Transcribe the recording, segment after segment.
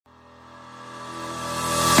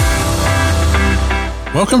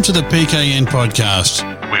Welcome to the PKN podcast,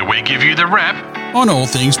 where we give you the wrap on all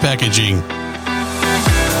things packaging.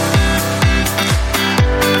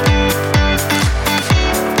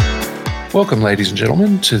 Welcome, ladies and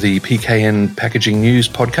gentlemen, to the PKN Packaging News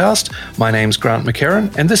podcast. My name's Grant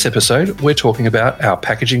McCarran, and this episode we're talking about our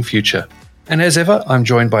packaging future. And as ever, I'm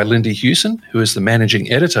joined by Lindy Hewson, who is the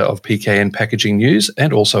managing editor of PKN Packaging News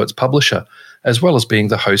and also its publisher, as well as being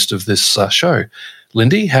the host of this show.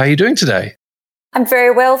 Lindy, how are you doing today? I'm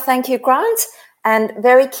very well, thank you, Grant, and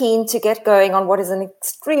very keen to get going on what is an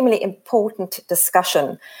extremely important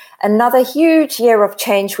discussion. Another huge year of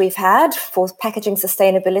change we've had for packaging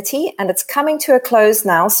sustainability, and it's coming to a close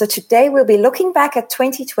now. So today we'll be looking back at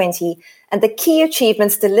 2020 and the key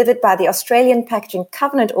achievements delivered by the Australian Packaging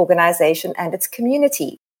Covenant Organisation and its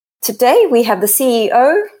community. Today we have the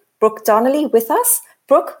CEO, Brooke Donnelly, with us.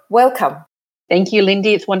 Brooke, welcome. Thank you,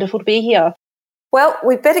 Lindy. It's wonderful to be here. Well,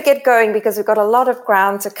 we better get going because we've got a lot of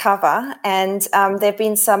ground to cover, and there have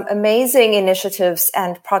been some amazing initiatives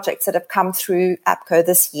and projects that have come through APCO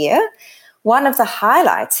this year. One of the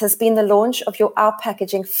highlights has been the launch of your Our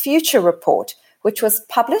Packaging Future report, which was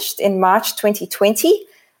published in March 2020,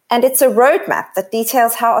 and it's a roadmap that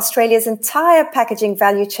details how Australia's entire packaging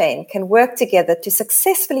value chain can work together to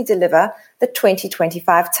successfully deliver the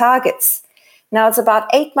 2025 targets. Now, it's about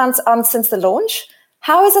 8 months on since the launch.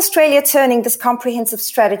 How is Australia turning this comprehensive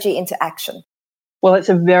strategy into action? Well, it's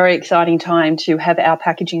a very exciting time to have Our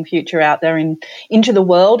Packaging Future out there into the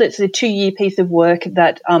world. It's a 2-year piece of work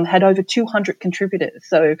that had over 200 contributors.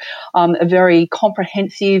 So a very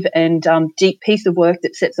comprehensive and deep piece of work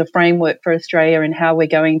that sets a framework for Australia and how we're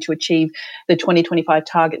going to achieve the 2025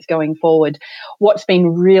 targets going forward. What's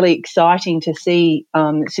been really exciting to see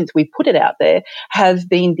since we put it out there has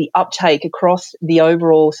been the uptake across the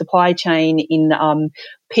overall supply chain in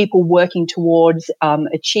people working towards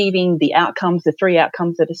achieving the outcomes, the 3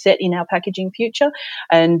 outcomes that are set in Our Packaging Future.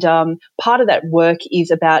 And part of that work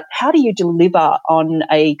is about how do you deliver on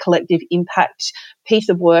a collective impact piece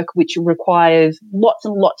of work which requires lots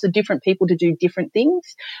and lots of different people to do different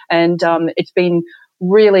things. And it's been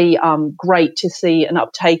really great to see an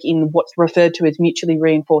uptake in what's referred to as mutually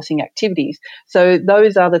reinforcing activities. So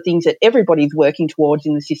those are the things that everybody's working towards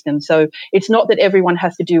in the system. So it's not that everyone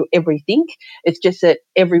has to do everything. It's just that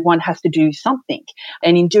everyone has to do something.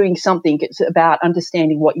 And in doing something, it's about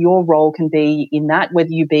understanding what your role can be in that, whether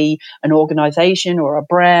you be an organisation or a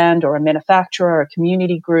brand or a manufacturer, a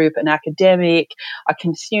community group, an academic, a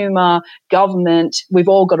consumer, government. We've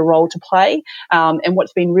all got a role to play. And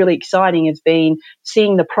what's been really exciting has been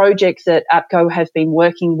seeing the projects that APCO has been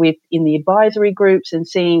working with in the advisory groups and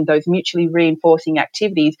seeing those mutually reinforcing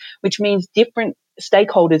activities, which means different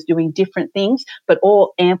stakeholders doing different things, but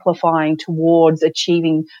all amplifying towards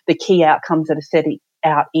achieving the key outcomes that are set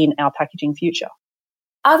out in Our Packaging Future.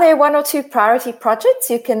 Are there 1 or 2 priority projects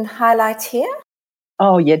you can highlight here?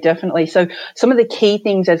 Oh, yeah, definitely. So some of the key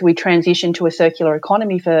things as we transition to a circular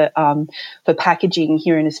economy for packaging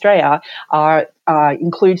here in Australia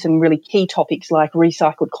include some really key topics like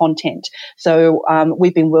recycled content. So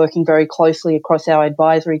we've been working very closely across our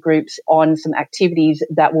advisory groups on some activities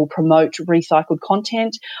that will promote recycled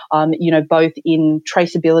content, both in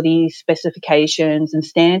traceability, specifications and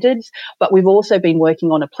standards. But we've also been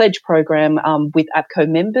working on a pledge program with APCO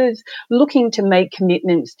members, looking to make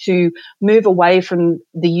commitments to move away from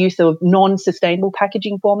the use of non-sustainable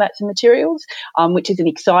packaging formats and materials, which is an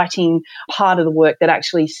exciting part of the work that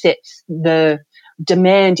actually sets the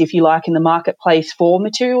demand, if you like, in the marketplace for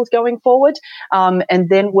materials going forward, and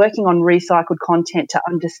then working on recycled content to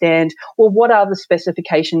understand, well, what are the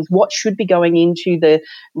specifications, what should be going into the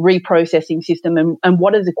reprocessing system, and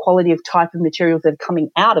what is the quality of type of materials that are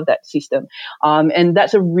coming out of that system. And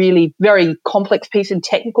that's a really very complex piece and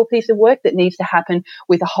technical piece of work that needs to happen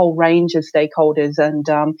with a whole range of stakeholders, and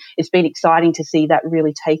it's been exciting to see that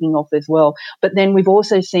really taking off as well. But then we've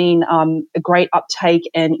also seen a great uptake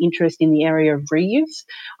and interest in the area of reuse,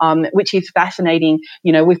 which is fascinating.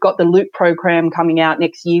 You know, we've got the Loop program coming out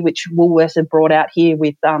next year, which Woolworths have brought out here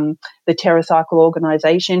with the TerraCycle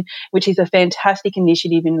organisation, which is a fantastic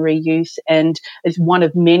initiative in reuse and is one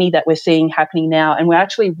of many that we're seeing happening now. And we're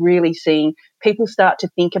actually really seeing people start to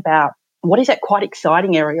think about what is that quite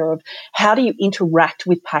exciting area of how do you interact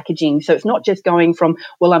with packaging? So it's not just going from,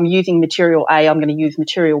 well, I'm using material A, I'm going to use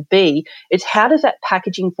material B. It's how does that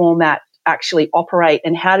packaging format actually operate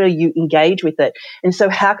and how do you engage with it? And so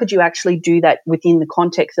how could you actually do that within the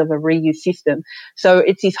context of a reuse system? So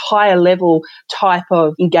it's this higher level type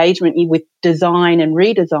of engagement with design and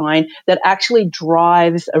redesign that actually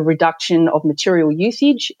drives a reduction of material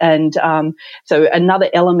usage. And so another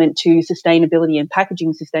element to sustainability and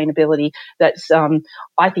packaging sustainability that's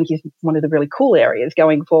I think is one of the really cool areas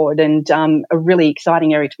going forward, and a really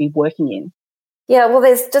exciting area to be working in. Yeah, well,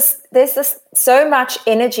 there's just so much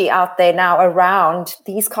energy out there now around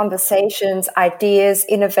these conversations, ideas,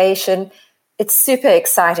 innovation. It's super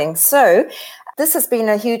exciting. So this has been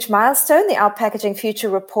a huge milestone, the Our Packaging Future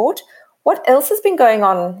report. What else has been going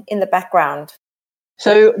on in the background?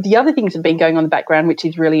 So the other things that have been going on in the background, which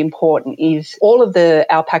is really important, is all of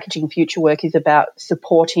Our Packaging Future work is about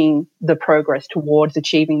supporting the progress towards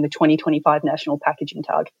achieving the 2025 national packaging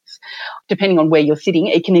targets. Depending on where you're sitting,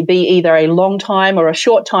 it can be either a long time or a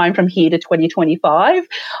short time from here to 2025.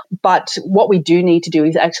 But what we do need to do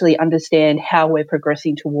is actually understand how we're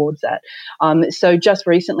progressing towards that. So just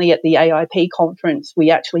recently at the AIP conference, we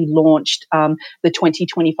actually launched the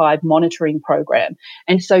 2025 monitoring program.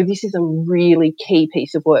 And so this is a really key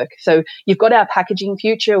piece of work. So you've got Our Packaging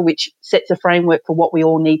Future, which sets a framework for what we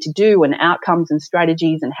all need to do and outcomes and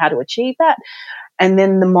strategies and how to achieve that. And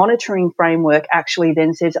then the monitoring framework actually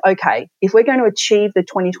then says, okay, if we're going to achieve the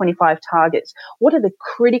 2025 targets, what are the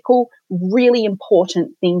critical, really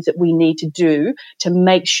important things that we need to do to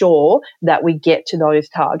make sure that we get to those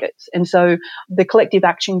targets? And so the collective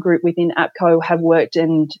action group within APCO have worked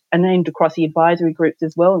and aimed across the advisory groups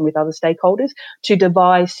as well and with other stakeholders to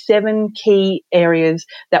devise 7 key areas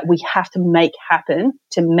that we have to make happen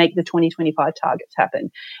to make the 2025 targets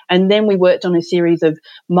happen. And then we worked on a series of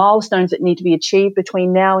milestones that need to be achieved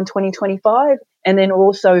between now and 2025. And then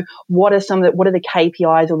also, what are the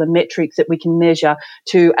KPIs or the metrics that we can measure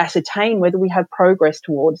to ascertain whether we have progress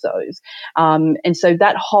towards those? And so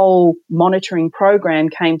that whole monitoring program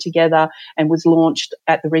came together and was launched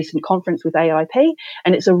at the recent conference with AIP.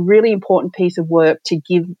 And it's a really important piece of work to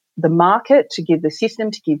give the market, to give the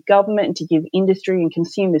system, to give government, and to give industry and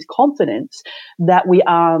consumers confidence that we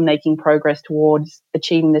are making progress towards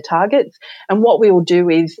achieving the targets. And what we will do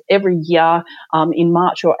is every year in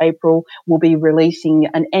March or April, we'll be releasing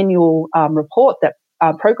an annual report, that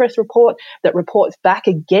progress report that reports back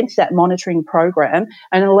against that monitoring program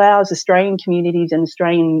and allows Australian communities and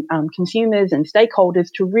Australian consumers and stakeholders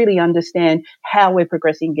to really understand how we're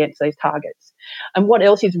progressing against those targets. And what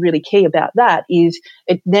else is really key about that is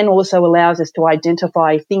it then also allows us to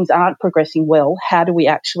identify if things aren't progressing well, how do we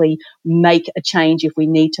actually make a change if we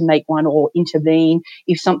need to make one, or intervene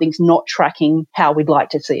if something's not tracking how we'd like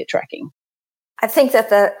to see it tracking. I think that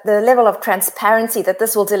the level of transparency that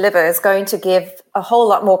this will deliver is going to give a whole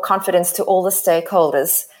lot more confidence to all the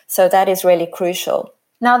stakeholders. So that is really crucial.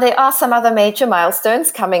 Now, there are some other major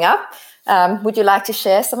milestones coming up. Would you like to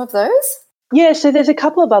share some of those? Yeah, so there's a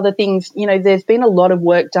couple of other things. There's been a lot of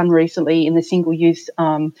work done recently in the single-use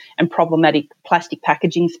and problematic plastic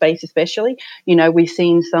packaging space especially. We've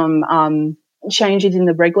seen some changes in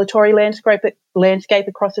the regulatory landscape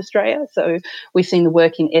across Australia. So we've seen the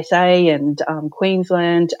work in SA and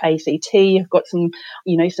Queensland, ACT have got some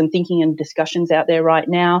thinking and discussions out there right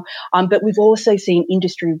now. But we've also seen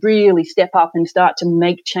industry really step up and start to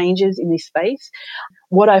make changes in this space.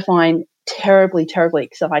 What I find terribly, terribly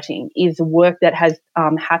exciting is the work that has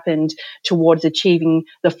happened towards achieving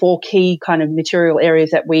the 4 key kind of material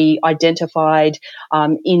areas that we identified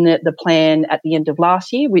in the plan at the end of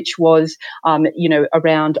last year, which was,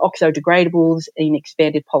 around oxo-degradables in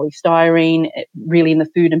expanded polystyrene, really in the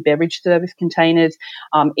food and beverage service containers,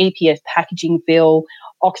 EPS packaging fill,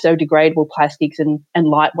 oxo-degradable plastics and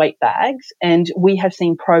lightweight bags. And we have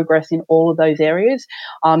seen progress in all of those areas.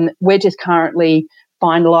 We're just currently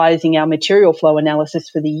finalising our material flow analysis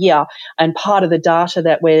for the year. And part of the data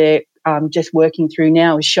that we're just working through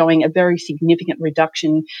now is showing a very significant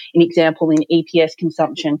reduction, in EPS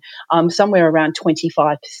consumption, somewhere around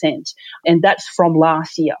 25%. And that's from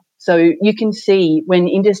last year. So you can see when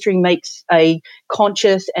industry makes a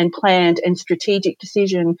conscious and planned and strategic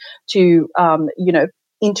decision to,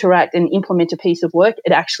 interact and implement a piece of work,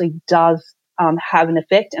 it actually does have an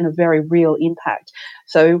effect and a very real impact.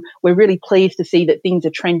 So we're really pleased to see that things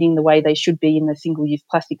are trending the way they should be in the single-use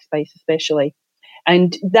plastic space especially.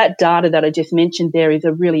 And that data that I just mentioned there is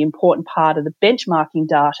a really important part of the benchmarking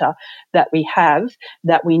data that we have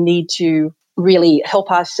that we need to really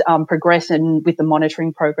help us progress and with the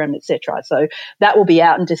monitoring program, etc. So that will be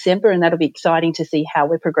out in December, and that'll be exciting to see how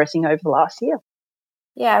we're progressing over the last year.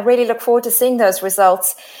 Yeah, I really look forward to seeing those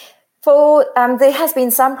results. There has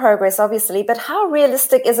been some progress, obviously, but how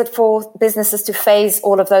realistic is it for businesses to phase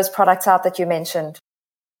all of those products out that you mentioned?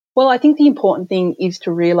 Well, I think the important thing is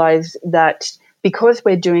to realise that because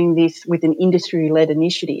we're doing this with an industry-led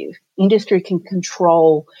initiative, industry can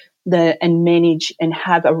control and manage and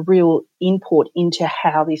have a real input into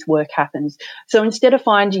how this work happens. So instead of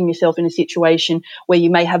finding yourself in a situation where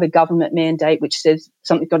you may have a government mandate which says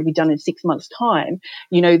something's got to be done in 6 months' time,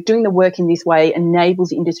 doing the work in this way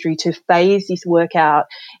enables industry to phase this work out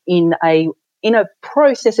in a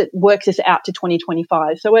process that works us out to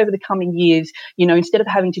 2025. So over the coming years, instead of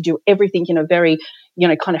having to do everything in a very,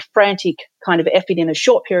 kind of frantic kind of effort in a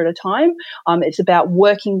short period of time, it's about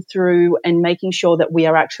working through and making sure that we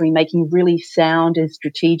are actually making really sound and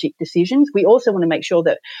strategic decisions. We also want to make sure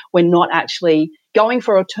that we're not actually going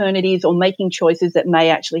for alternatives or making choices that may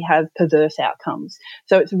actually have perverse outcomes.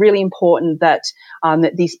 So it's really important that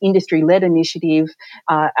this industry-led initiative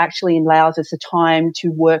actually allows us a time to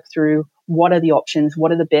work through what are the options,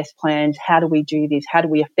 what are the best plans, how do we do this, how do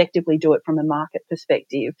we effectively do it from a market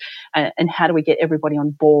perspective, and how do we get everybody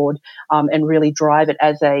on board and really drive it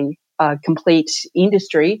as a complete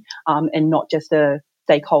industry and not just a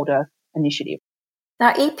stakeholder initiative.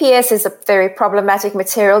 Now, EPS is a very problematic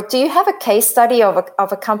material. Do you have a case study of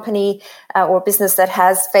a company or business that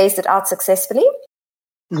has phased it out successfully?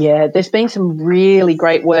 Yeah, there's been some really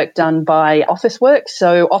great work done by Officeworks.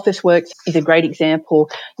 So Officeworks is a great example.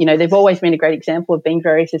 They've always been a great example of being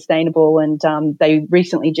very sustainable, and they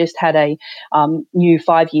recently just had a new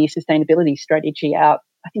 5-year sustainability strategy out.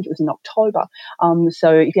 I think it was in October.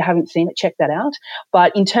 So if you haven't seen it, check that out.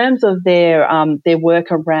 But in terms of their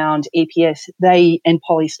work around EPS, and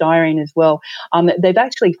polystyrene as well, they've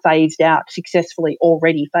actually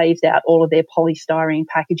already phased out all of their polystyrene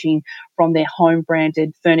packaging from their home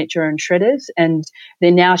branded furniture and shredders. And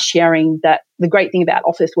they're now sharing that. The great thing about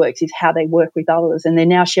Officeworks is how they work with others, and they're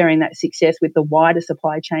now sharing that success with the wider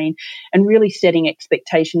supply chain and really setting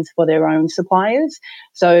expectations for their own suppliers.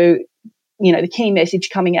 So the key message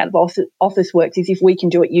coming out of Officeworks is if we can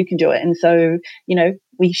do it, you can do it. And so,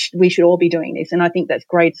 we should all be doing this. And I think that's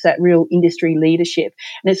great. It's that real industry leadership.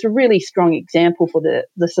 And it's a really strong example for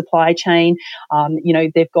the supply chain.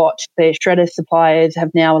 They've got their shredder suppliers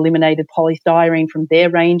have now eliminated polystyrene from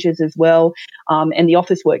their ranges as well. And the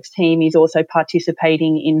Officeworks team is also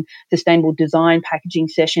participating in sustainable design packaging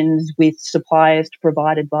sessions with suppliers to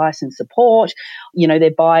provide advice and support.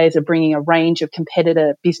 Their buyers are bringing a range of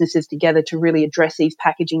competitor businesses together to really address these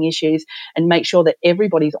packaging issues and make sure that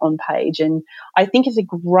everybody's on page. And I think it's a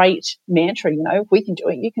great mantra, if we can do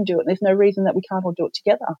it, you can do it. There's no reason that we can't all do it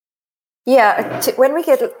together. Yeah, when we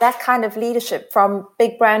get that kind of leadership from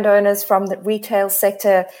big brand owners, from the retail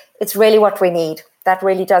sector, it's really what we need. That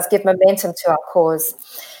really does give momentum to our cause.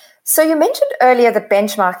 So you mentioned earlier the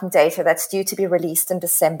benchmarking data that's due to be released in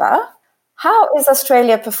December. How is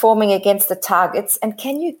Australia performing against the targets? And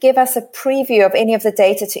can you give us a preview of any of the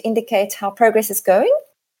data to indicate how progress is going?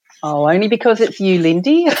 Oh, only because it's you,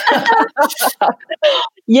 Lindy.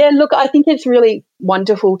 Yeah, look, I think it's really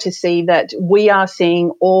wonderful to see that we are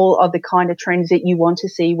seeing all of the kind of trends that you want to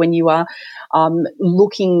see when you are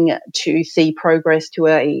looking to see progress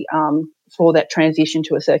to for that transition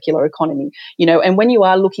to a circular economy. And when you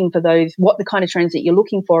are looking for those, what the kind of trends that you're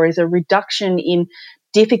looking for is a reduction in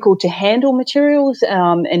difficult to handle materials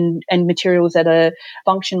and materials that are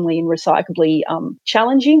functionally and recyclably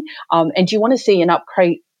challenging. And you want to see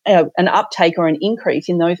an uptake or an increase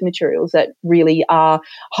in those materials that really are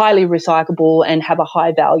highly recyclable and have a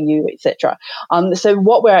high value, etc. So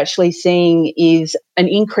what we're actually seeing is an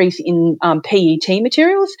increase in PET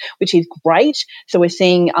materials, which is great. So we're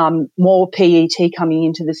seeing more PET coming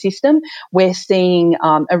into the system. We're seeing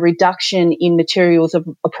a reduction in materials of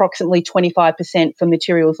approximately 25% for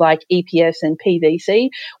materials like EPS and PVC,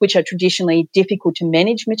 which are traditionally difficult to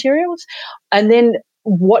manage materials. And then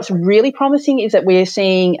what's really promising is that we're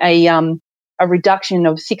seeing a reduction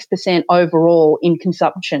of 6% overall in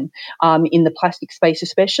consumption in the plastic space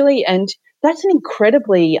especially, and that's an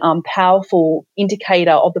incredibly powerful indicator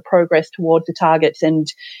of the progress towards the targets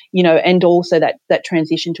and also that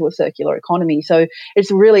transition to a circular economy. So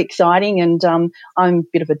it's really exciting, and I'm a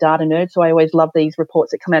bit of a data nerd, so I always love these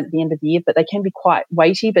reports that come out at the end of the year, but they can be quite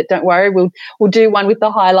weighty. But don't worry, we'll do one with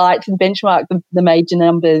the highlights and benchmark the major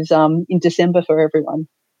numbers in December for everyone.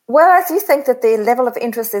 Well, I do think that the level of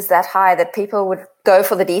interest is that high that people would go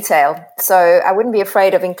for the detail. So I wouldn't be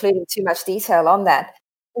afraid of including too much detail on that.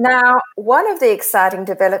 Now, one of the exciting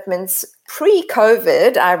developments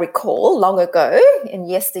pre-COVID, I recall long ago in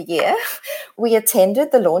yesteryear, we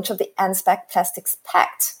attended the launch of the ANZPAC Plastics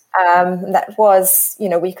Pact. That was,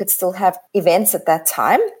 we could still have events at that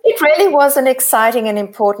time. It really was an exciting and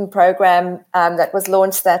important program that was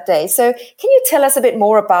launched that day. So can you tell us a bit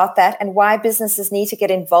more about that and why businesses need to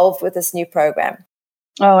get involved with this new program?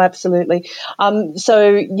 Oh, absolutely. So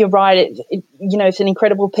you're right. It's an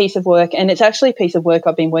incredible piece of work, and it's actually a piece of work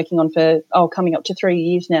I've been working on for coming up to 3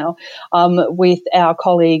 years now, with our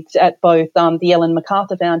colleagues at both the Ellen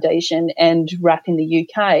MacArthur Foundation and WRAP in the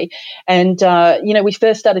UK. And we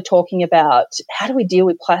first started talking about how do we deal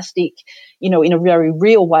with plastic, in a very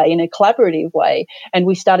real way, in a collaborative way. And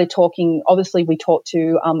we started talking. Obviously, we talked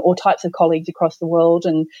to all types of colleagues across the world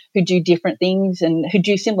and who do different things and who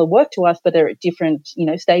do similar work to us, but they're at different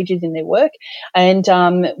stages in their work. And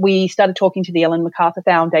we started talking to the Ellen MacArthur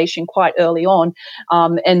Foundation quite early on,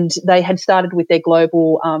 and they had started with their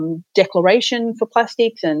global declaration for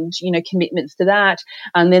plastics and commitments to that,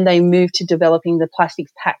 and then they moved to developing the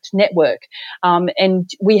Plastics Pact network. And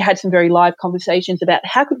we had some very live conversations about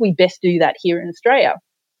how could we best do that here in Australia.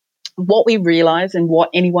 What we realised, and what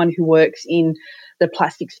anyone who works in the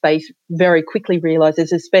plastic space very quickly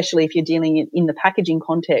realises, especially if you're dealing in the packaging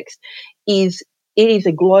context, is it is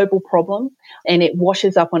a global problem and it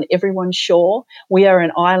washes up on everyone's shore. We are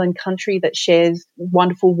an island country that shares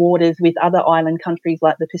wonderful waters with other island countries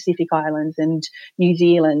like the Pacific Islands and New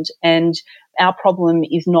Zealand, and our problem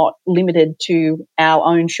is not limited to our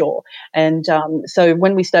own shore. And so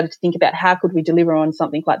when we started to think about how could we deliver on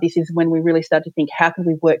something like this is when we really started to think, how can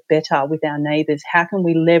we work better with our neighbours? How can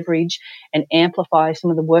we leverage and amplify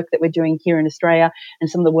some of the work that we're doing here in Australia and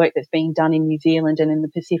some of the work that's being done in New Zealand and in the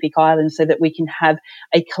Pacific Islands, so that we can have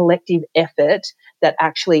a collective effort that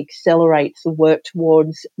actually accelerates the work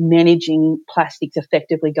towards managing plastics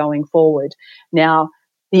effectively going forward. Now,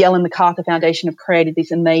 the Ellen MacArthur Foundation have created this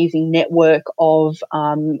amazing network of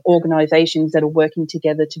organisations that are working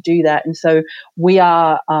together to do that. And so we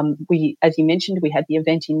are, as you mentioned, we had the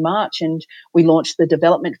event in March and we launched the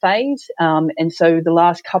development phase. And so the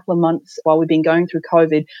last couple of months, while we've been going through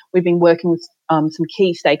COVID, we've been working with some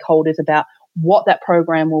key stakeholders about what that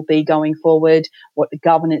program will be going forward, what the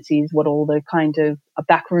governance is, what all the kind of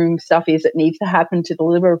backroom stuff is that needs to happen to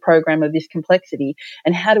deliver a program of this complexity,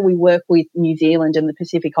 and how do we work with New Zealand and the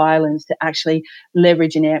Pacific Islands to actually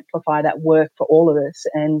leverage and amplify that work for all of us.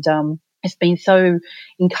 And it's been so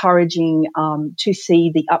encouraging to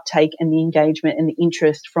see the uptake and the engagement and the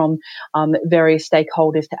interest from various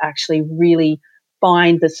stakeholders to actually really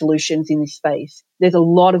find the solutions in this space. There's a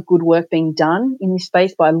lot of good work being done in this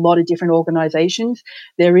space by a lot of different organisations.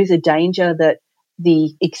 There is a danger that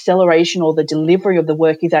the acceleration or the delivery of the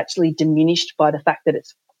work is actually diminished by the fact that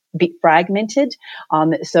it's a bit fragmented.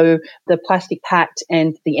 So the Plastic Pact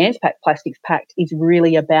and the ANZPAC Plastics Pact is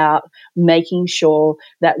really about making sure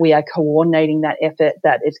that we are coordinating that effort,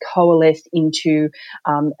 that it's coalesced into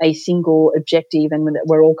a single objective, and that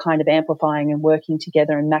we're all kind of amplifying and working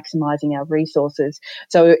together and maximising our resources.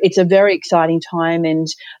 So it's a very exciting time, and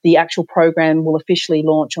the actual program will officially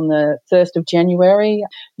launch on the 1st of January.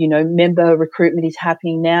 Member recruitment is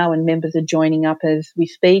happening now and members are joining up as we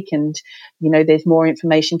speak, and there's more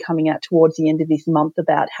information coming out towards the end of this month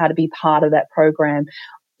about how to be part of that program.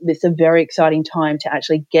 It's a very exciting time to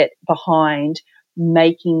actually get behind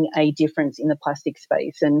making a difference in the plastic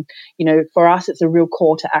space. And, for us, it's a real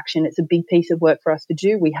call to action. It's a big piece of work for us to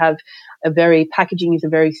do. Packaging is a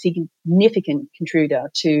very significant contributor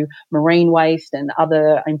to marine waste and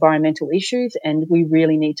other environmental issues, and we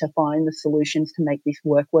really need to find the solutions to make this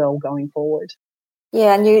work well going forward.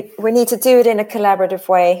 Yeah, and we need to do it in a collaborative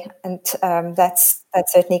way, and that's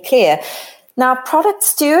certainly clear. Now, product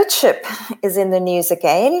stewardship is in the news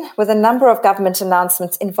again, with a number of government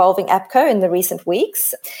announcements involving APCO in the recent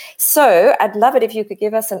weeks. So I'd love it if you could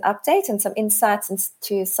give us an update and some insights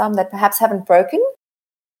into some that perhaps haven't broken.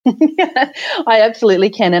 I absolutely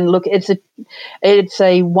can. And look, it's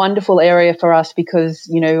a wonderful area for us because,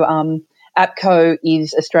 APCO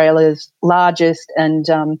is Australia's largest and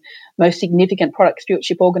most significant product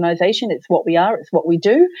stewardship organisation. It's what we are. It's what we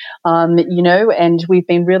do, and we've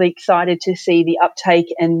been really excited to see the uptake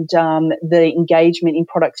and the engagement in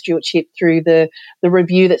product stewardship through the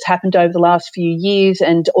review that's happened over the last few years,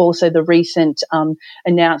 and also the recent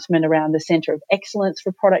announcement around the Centre of Excellence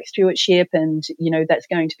for Product Stewardship. And, that's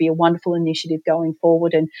going to be a wonderful initiative going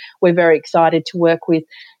forward. And we're very excited to work with,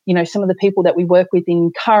 some of the people that we work with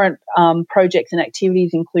in current projects and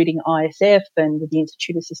activities, including ISF and with the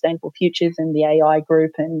Institute of Sustainable Futures and the AI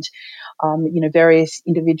Group and, various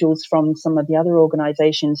individuals from some of the other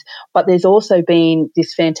organisations. But there's also been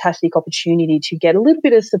this fantastic opportunity to get a little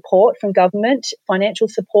bit of support from government, financial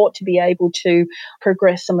support, to be able to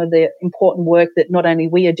progress some of the important work that not only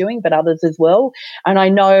we are doing, but others as well. And I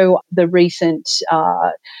know the recent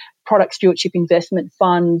Product Stewardship Investment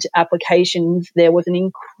Fund applications, there was an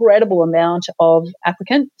incredible amount of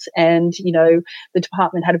applicants, and the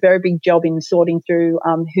department had a very big job in sorting through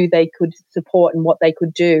who they could support and what they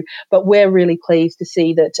could do. But we're really pleased to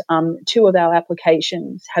see that 2 of our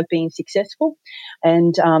applications have been successful,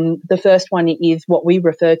 and the first one is what we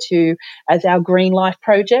refer to as our Green Life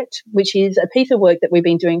project, which is a piece of work that we've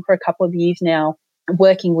been doing for a couple of years now,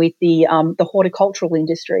 working with the horticultural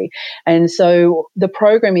industry. And so the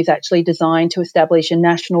program is actually designed to establish a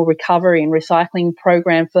national recovery and recycling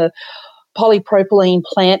program for polypropylene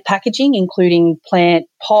plant packaging, including plant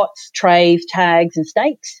pots, trays, tags and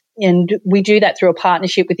stakes. And we do that through a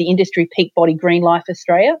partnership with the industry peak body Green Life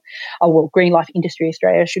Australia, Green Life Industry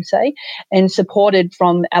Australia, I should say, and supported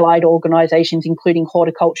from allied organisations including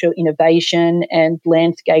Horticulture Innovation and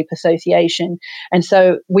Landscape Association. And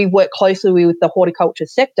so we work closely with the horticulture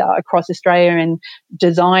sector across Australia in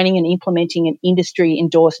designing and implementing an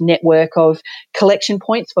industry-endorsed network of collection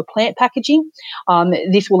points for plant packaging.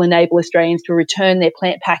 This will enable Australians to return their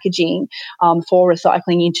plant packaging for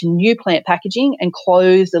recycling into new plant packaging and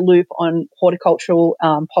close the loop on horticultural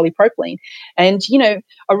polypropylene. And,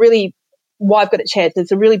 while I've got a chance,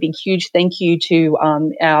 it's a really big, huge thank you to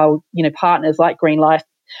our, partners like Green Life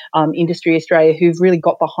Industry Australia, who've really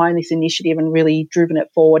got behind this initiative and really driven it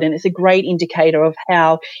forward. And it's a great indicator of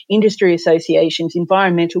how industry associations,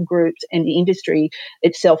 environmental groups and the industry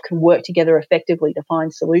itself can work together effectively to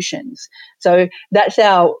find solutions. So that's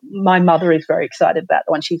my mother is very excited about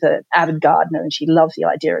the one. She's an avid gardener and she loves the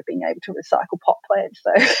idea of being able to recycle pot plants.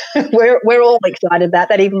 So we're all excited about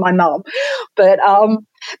that, even my mum. But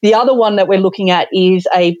the other one that we're looking at is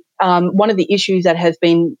one of the issues that has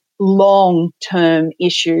been long-term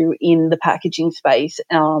issue in the packaging space.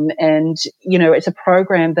 And, it's a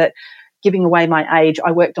program that, giving away my age,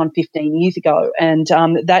 I worked on 15 years ago, and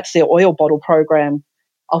that's the oil bottle program.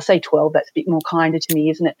 I'll say 12, that's a bit more kinder to me,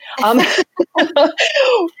 isn't it?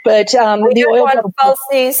 But the oil bottle false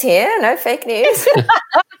news here, no fake news.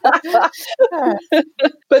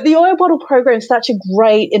 But the oil bottle program is such a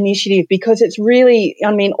great initiative because it's really,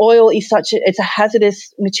 oil is it's a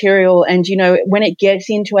hazardous material, and when it gets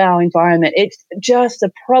into our environment, it's just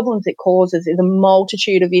the problems it causes is a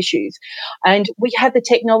multitude of issues. And we have the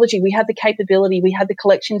technology, we have the capability, we have the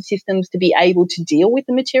collection systems to be able to deal with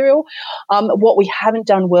the material. What we haven't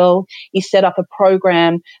done well is set up a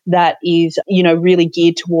program that is, really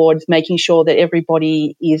geared towards making sure that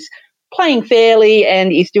everybody is playing fairly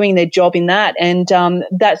and is doing their job in that. And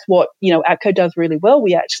that's what, APCO does really well.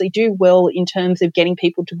 We actually do well in terms of getting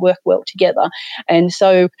people to work well together. And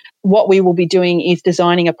so what we will be doing is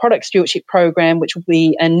designing a product stewardship program, which will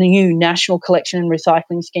be a new national collection and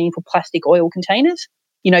recycling scheme for plastic oil containers.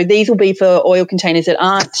 These will be for oil containers that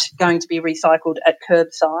aren't going to be recycled at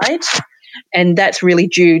curbside. And that's really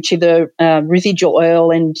due to the residual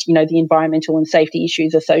oil and, the environmental and safety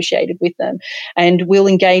issues associated with them. And we'll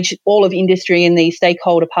engage all of industry and the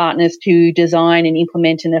stakeholder partners to design and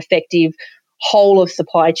implement an effective whole of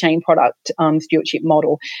supply chain product stewardship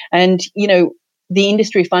model. And, the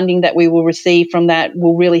industry funding that we will receive from that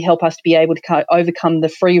will really help us to be able to overcome the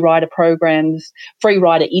free rider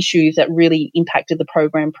issues that really impacted the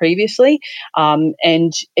program previously.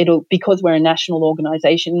 And because we're a national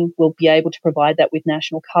organisation, we'll be able to provide that with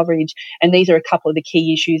national coverage. And these are a couple of the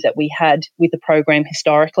key issues that we had with the program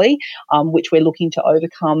historically, which we're looking to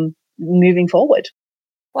overcome moving forward.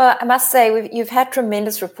 Well, I must say, you've had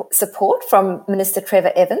tremendous support from Minister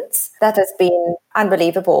Trevor Evans. That has been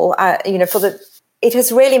unbelievable. It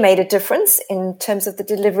has really made a difference in terms of the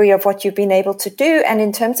delivery of what you've been able to do and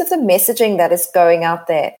in terms of the messaging that is going out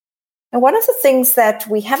there. And one of the things that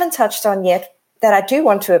we haven't touched on yet that I do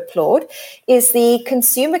want to applaud is the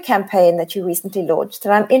consumer campaign that you recently launched.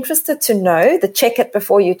 And I'm interested to know the check it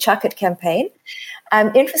before you chuck it campaign.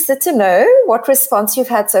 I'm interested to know what response you've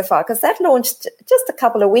had so far, because that launched just a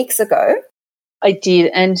couple of weeks ago. I did.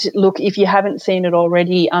 And look, if you haven't seen it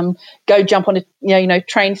already, go jump on a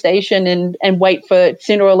train station and wait for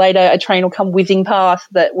sooner or later a train will come whizzing past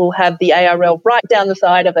that will have the ARL right down the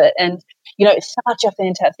side of it. And, it's such a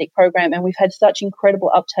fantastic program and we've had such incredible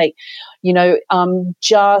uptake,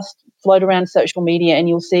 just float around social media and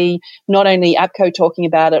you'll see not only APCO talking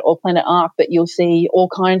about it or Planet Ark, but you'll see all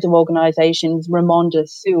kinds of organisations, Raymonda,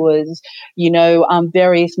 Suez,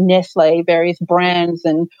 various Nestle, various brands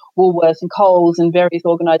and Woolworths and Coles and various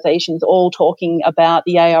organisations all talking about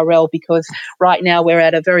the ARL, because right now we're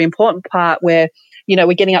at a very important part where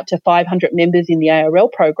we're getting up to 500 members in the ARL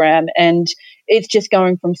program, and it's just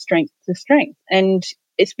going from strength to strength. And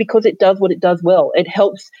it's because it does what it does well. It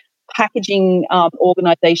helps packaging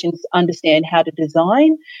organisations understand how to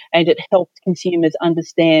design, and it helps consumers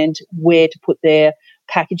understand where to put their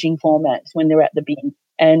packaging formats when they're at the bin.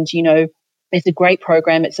 And, it's a great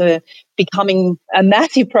program. It's becoming a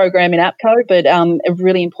massive program in APCO, but a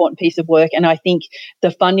really important piece of work. And I think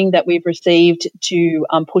the funding that we've received to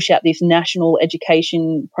push out this national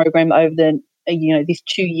education program over this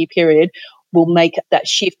 2-year period will make that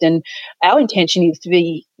shift. And our intention is to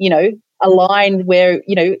be, aligned where,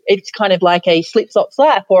 it's kind of like a slip, slop,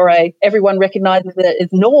 slap, or everyone recognises it as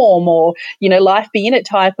norm, or, life be in it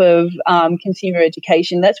type of consumer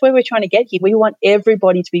education. That's where we're trying to get here. We want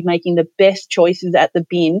everybody to be making the best choices at the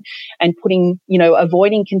bin and putting,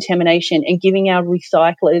 avoiding contamination and giving our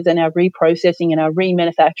recyclers and our reprocessing and our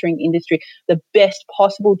remanufacturing industry the best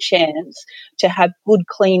possible chance to have good,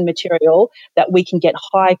 clean material that we can get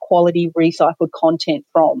high quality recycled content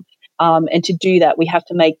from. And to do that, we have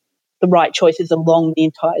to make the right choices along the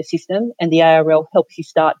entire system, and the ARL helps you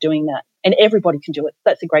start doing that. And everybody can do it.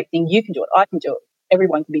 That's a great thing. You can do it. I can do it.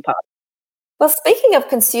 Everyone can be part of it. Well, speaking of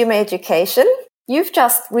consumer education, you've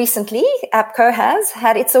just recently, APCO has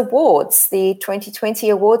had its awards, the 2020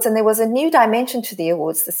 awards, and there was a new dimension to the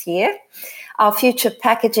awards this year. Our future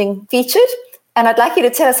packaging featured, and I'd like you to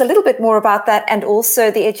tell us a little bit more about that, and also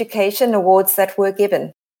the education awards that were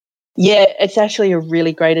given. Yeah, it's actually a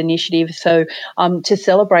really great initiative. So to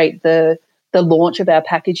celebrate the launch of our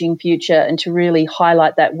packaging future and to really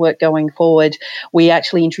highlight that work going forward, we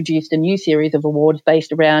actually introduced a new series of awards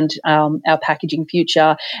based around our packaging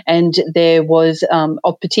future. And there was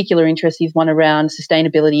of particular interest is one around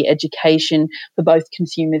sustainability education for both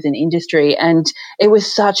consumers and industry. And it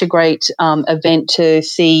was such a great event to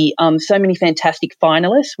see so many fantastic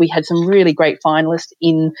finalists. We had some really great finalists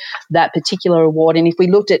in that particular award. And if we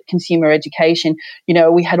looked at consumer education,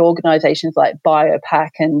 we had organisations like BioPack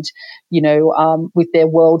and, with their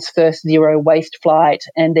world's first zero waste flight,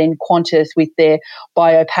 and then Qantas with their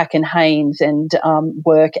BioPack and Hanes and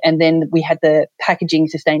work. And then we had the packaging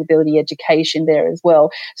sustainability education there as well.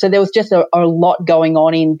 So there was just a lot going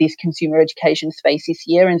on in this consumer education space this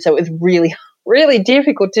year. And so it was really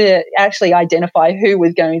difficult to actually identify who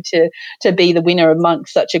was going to be the winner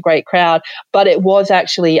amongst such a great crowd. But it was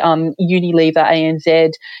actually Unilever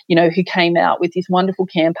ANZ, who came out with this wonderful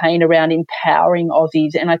campaign around empowering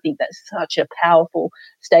Aussies. And I think that's such a powerful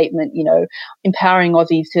statement, empowering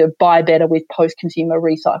Aussies to buy better with post-consumer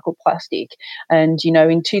recycled plastic. And,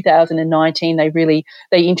 in 2019,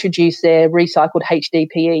 they introduced their recycled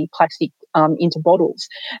HDPE plastic into bottles.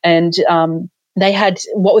 And they had,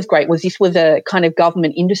 what was great was this was a kind of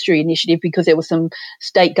government industry initiative, because there was some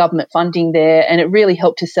state government funding there, and it really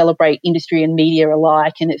helped to celebrate industry and media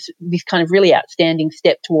alike. And it's this kind of really outstanding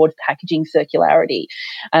step towards packaging circularity.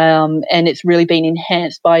 And it's really been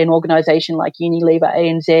enhanced by an organisation like Unilever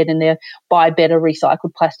ANZ and their Buy Better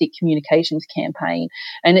Recycled Plastic Communications campaign.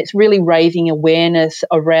 And it's really raising awareness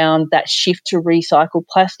around that shift to recycled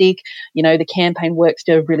plastic. The campaign works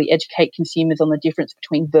to really educate consumers on the difference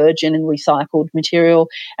between virgin and recycled material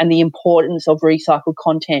and the importance of recycled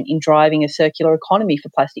content in driving a circular economy for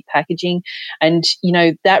plastic packaging. And,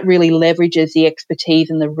 that really leverages the expertise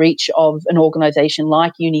and the reach of an organisation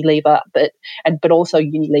like Unilever, but also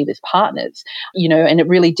Unilever's partners, and it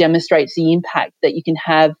really demonstrates the impact that you can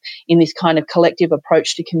have in this kind of collective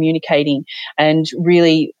approach to communicating, and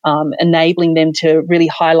really enabling them to really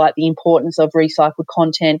highlight the importance of recycled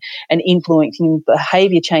content and influencing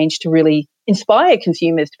behaviour change to really inspire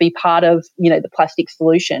consumers to be part of, the plastic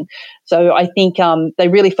solution. So I think they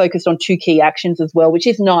really focused on two key actions as well, which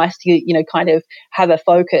is nice to, kind of have a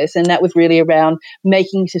focus. And that was really around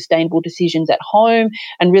making sustainable decisions at home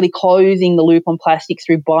and really closing the loop on plastics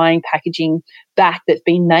through buying packaging back that's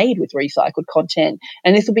been made with recycled content.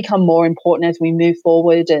 And this will become more important as we move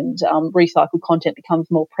forward and recycled content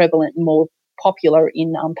becomes more prevalent and more popular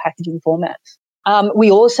in packaging formats.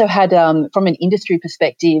 We also had, from an industry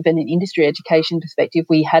perspective and an industry education perspective,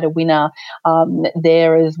 we had a winner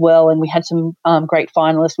there as well, and we had some great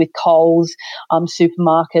finalists with Coles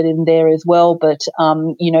supermarket in there as well. But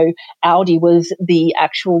Audi was the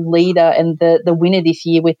actual leader and the winner this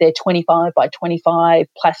year with their 25 by 25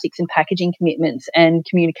 plastics and packaging commitments and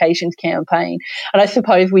communications campaign. And I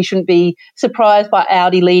suppose we shouldn't be surprised by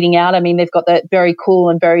Audi leading out. I mean, they've got that very cool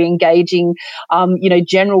and very engaging,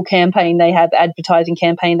 general campaign they have, advertising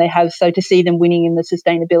campaign they have. So to see them winning in the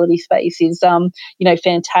sustainability space is,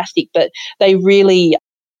 fantastic. But they really,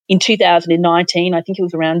 in 2019, I think it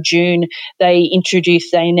was around June, they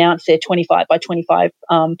announced their 25 by 25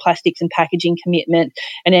 plastics and packaging commitment,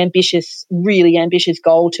 an really ambitious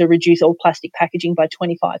goal to reduce all plastic packaging by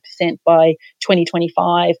 25% by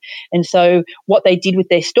 2025. And so what they did with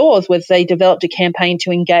their stores was they developed a campaign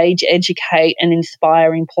to engage, educate and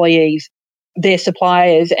inspire employees, their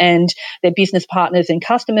suppliers and their business partners and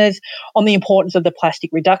customers on the importance of the plastic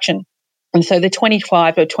reduction. And so the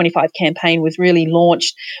 25 by 25 campaign was really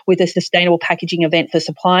launched with a sustainable packaging event for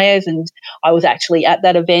suppliers. And I was actually at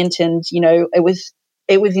that event, and,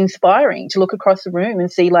 it was inspiring to look across the room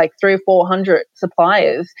and see like 300 or 400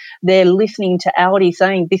 suppliers. They're listening to Audi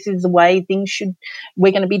saying this is the way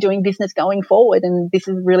we're going to be doing business going forward, and this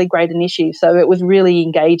is a really great initiative. So it was really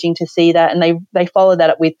engaging to see that, and they followed that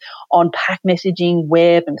up with on-pack messaging,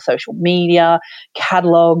 web and social media,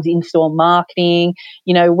 catalogs, in-store marketing,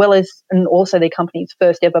 and also their company's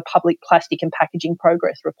first ever public plastic and packaging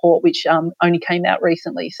progress report, which only came out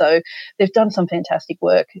recently. So they've done some fantastic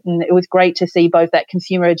work, and it was great to see both that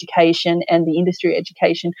consumer education and the industry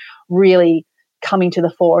education really coming to the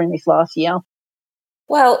fore in this last year.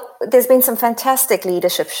 Well, there's been some fantastic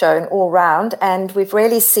leadership shown all round, and we've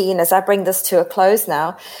really seen, as I bring this to a close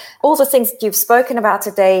now, all the things you've spoken about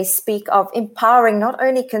today speak of empowering not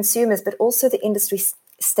only consumers but also the industry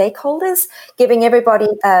stakeholders, giving everybody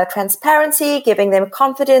transparency, giving them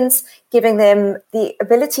confidence, giving them the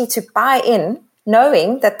ability to buy in,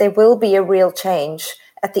 knowing that there will be a real change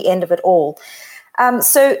at the end of it all.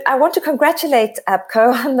 So I want to congratulate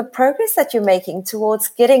APCO on the progress that you're making towards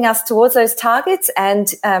getting us towards those targets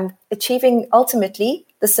and achieving ultimately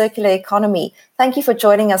the circular economy. Thank you for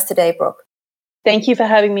joining us today, Brooke. Thank you for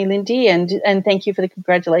having me, Lindy, and thank you for the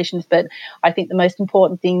congratulations. But I think the most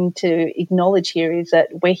important thing to acknowledge here is that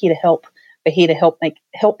we're here to help. We're here to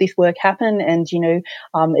help this work happen, and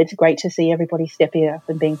it's great to see everybody stepping up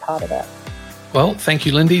and being part of that. Well, thank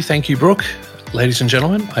you, Lindy. Thank you, Brooke. Ladies and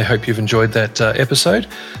gentlemen, I hope you've enjoyed that episode.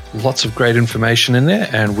 Lots of great information in there,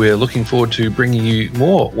 and we're looking forward to bringing you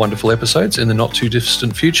more wonderful episodes in the not too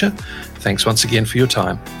distant future. Thanks once again for your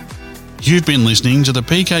time. You've been listening to the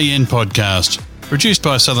PKN podcast, produced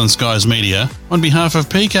by Southern Skies Media on behalf of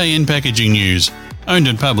PKN Packaging News, owned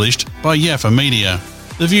and published by Yaffa Media.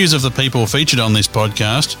 The views of the people featured on this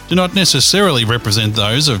podcast do not necessarily represent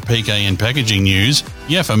those of PKN Packaging News,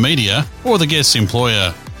 Yaffa Media, or the guest's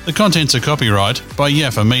employer. The contents are copyright by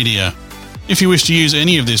Yaffa Media. If you wish to use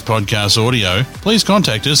any of this podcast audio, please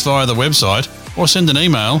contact us via the website or send an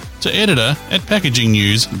email to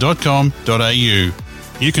editor@packagingnews.com.au.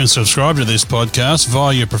 You can subscribe to this podcast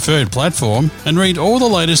via your preferred platform and read all the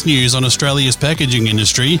latest news on Australia's packaging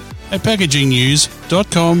industry at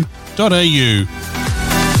packagingnews.com.au.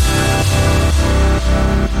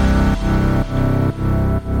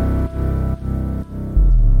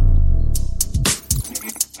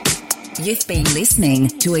 You've been listening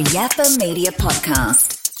to a Yaffa Media podcast.